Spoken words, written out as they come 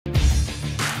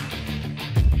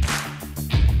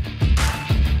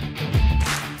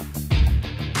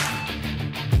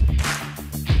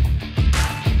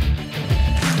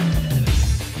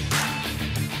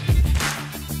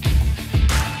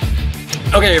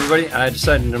Okay, everybody, I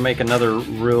decided to make another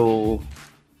real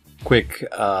quick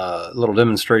little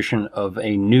demonstration of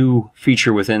a new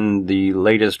feature within the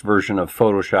latest version of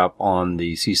Photoshop on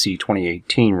the CC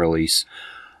 2018 release.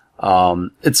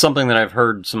 It's something that I've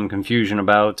heard some confusion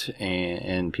about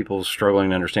and people struggling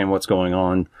to understand what's going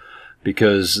on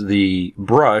because the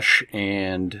brush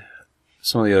and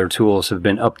some of the other tools have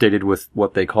been updated with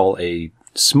what they call a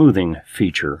smoothing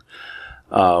feature,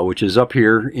 which is up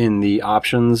here in the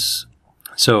options.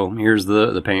 So here's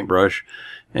the paintbrush,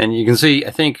 and you can see,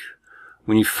 I think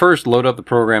when you first load up the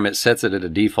program, it sets it at a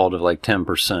default of like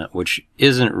 10%, which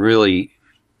isn't really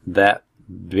that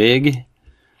big.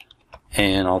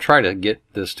 And I'll try to get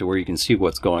this to where you can see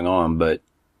what's going on, but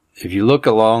if you look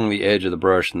along the edge of the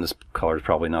brush, and this color is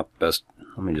probably not the best,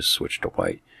 let me just switch to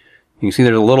white. You can see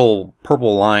there's a little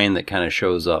purple line that kind of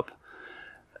shows up.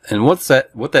 And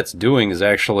what that's doing is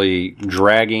actually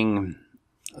dragging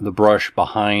the brush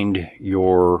behind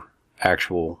your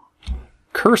actual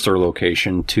cursor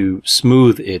location to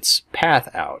smooth its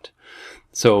path out.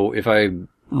 So if I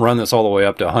run this all the way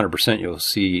up to 100%, you'll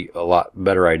see a lot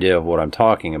better idea of what I'm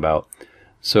talking about.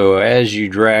 So as you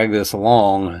drag this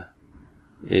along,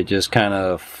 it just kind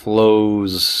of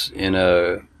flows in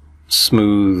a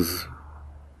smooth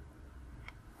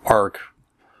arc,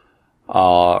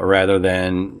 rather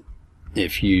than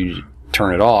if you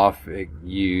turn it off,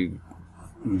 you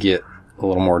get a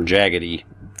little more jaggedy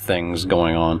things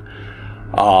going on.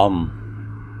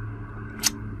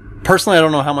 Personally, I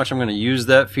don't know how much I'm going to use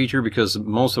that feature because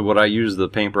most of what I use the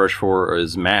paintbrush for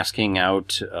is masking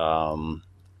out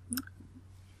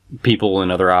people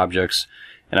and other objects,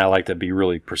 and I like to be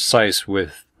really precise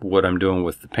with what I'm doing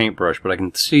with the paintbrush. But I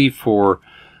can see for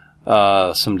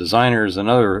some designers and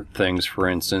other things, for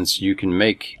instance, you can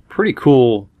make pretty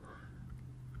cool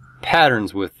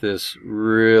patterns with this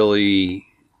really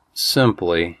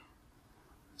simply.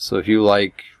 So if you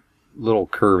like little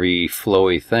curvy,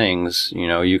 flowy things, you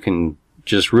know, you can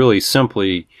just really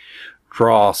simply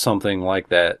draw something like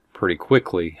that pretty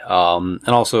quickly. And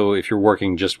also, if you're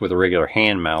working just with a regular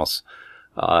hand mouse,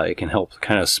 it can help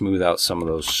kind of smooth out some of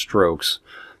those strokes.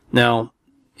 Now,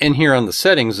 in here on the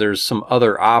settings, there's some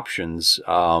other options,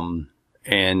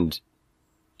 and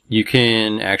you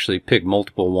can actually pick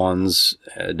multiple ones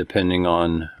depending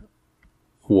on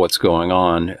what's going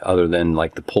on, other than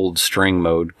like the pulled string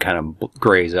mode kind of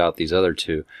grays out these other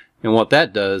two. And what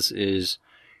that does is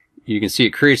you can see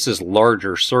it creates this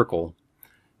larger circle,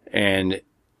 and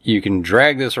you can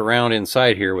drag this around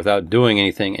inside here without doing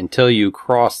anything until you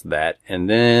cross that, and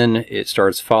then it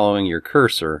starts following your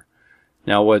cursor.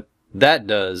 Now what that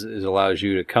does is allows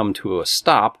you to come to a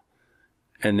stop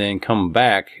and then come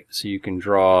back so you can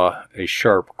draw a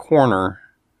sharp corner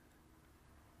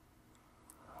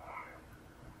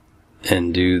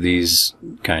and do these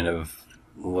kind of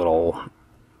little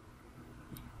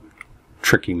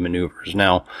tricky maneuvers.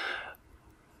 Now,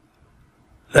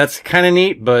 that's kind of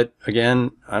neat, but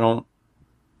again, I don't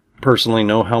personally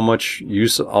know how much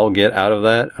use I'll get out of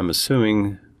that. I'm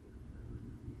assuming,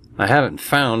 I haven't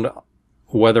found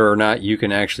whether or not you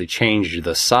can actually change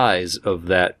the size of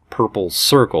that purple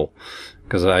circle,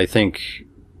 because I think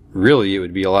really it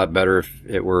would be a lot better if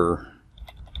it were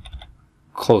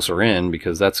closer in,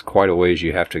 because that's quite a ways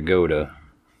you have to go to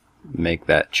make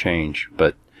that change.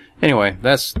 But anyway,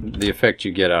 that's the effect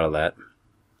you get out of that.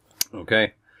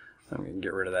 Okay, I'm going to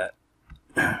get rid of that.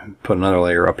 Put another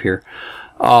layer up here.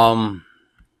 So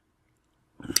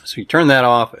you turn that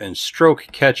off, and stroke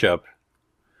catch-up,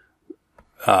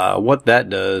 what that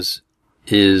does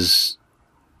is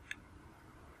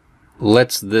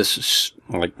lets this,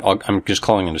 like, I'm just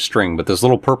calling it a string, but this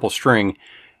little purple string,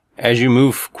 as you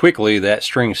move quickly, that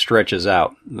string stretches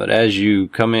out. But as you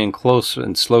come in close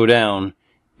and slow down,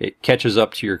 it catches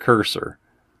up to your cursor.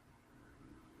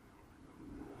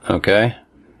 Okay?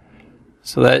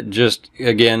 So that just,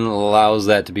 again, allows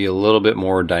that to be a little bit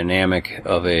more dynamic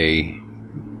of a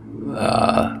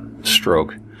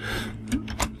stroke.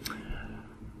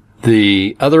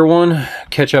 The other one,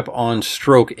 catch up on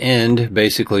stroke end,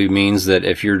 basically means that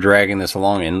if you're dragging this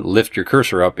along and lift your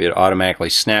cursor up, it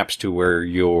automatically snaps to where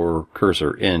your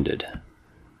cursor ended.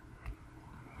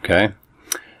 Okay?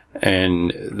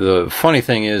 And the funny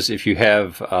thing is, if you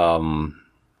have like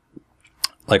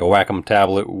a Wacom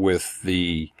tablet with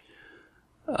the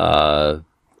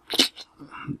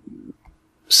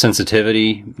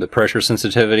sensitivity, the pressure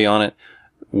sensitivity on it,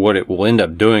 what it will end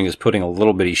up doing is putting a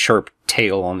little bitty sharp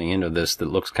tail on the end of this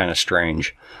that looks kind of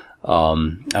strange.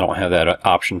 I don't have that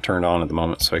option turned on at the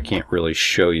moment, so I can't really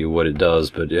show you what it does,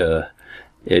 but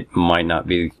it might not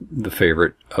be the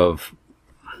favorite of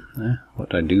what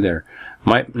did I do there?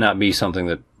 Might not be something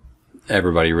that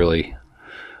everybody really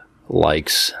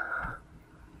likes.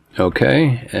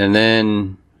 Okay, and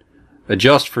then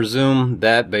adjust for zoom.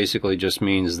 That basically just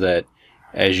means that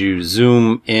as you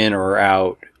zoom in or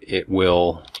out, it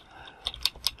will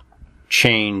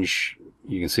change.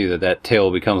 You can see that that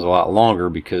tail becomes a lot longer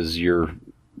because you're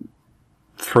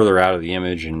further out of the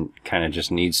image and kind of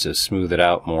just needs to smooth it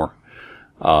out more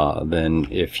than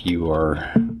if you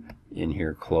are in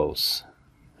here close.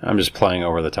 I'm just playing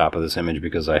over the top of this image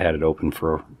because I had it open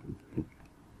for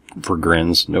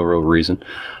grins, no real reason.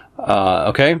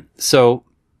 Okay, so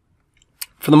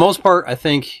for the most part, I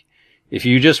think if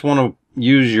you just want to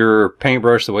use your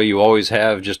paintbrush the way you always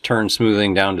have, just turn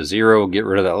smoothing down to 0, get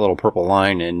rid of that little purple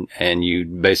line, and you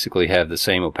basically have the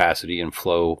same opacity and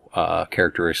flow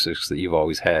characteristics that you've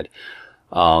always had.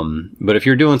 But if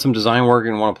you're doing some design work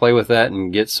and want to play with that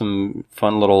and get some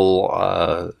fun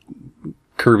little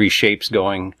curvy shapes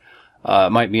going,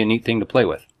 it might be a neat thing to play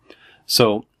with.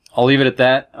 So I'll leave it at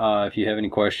that. If you have any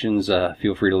questions,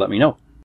 feel free to let me know.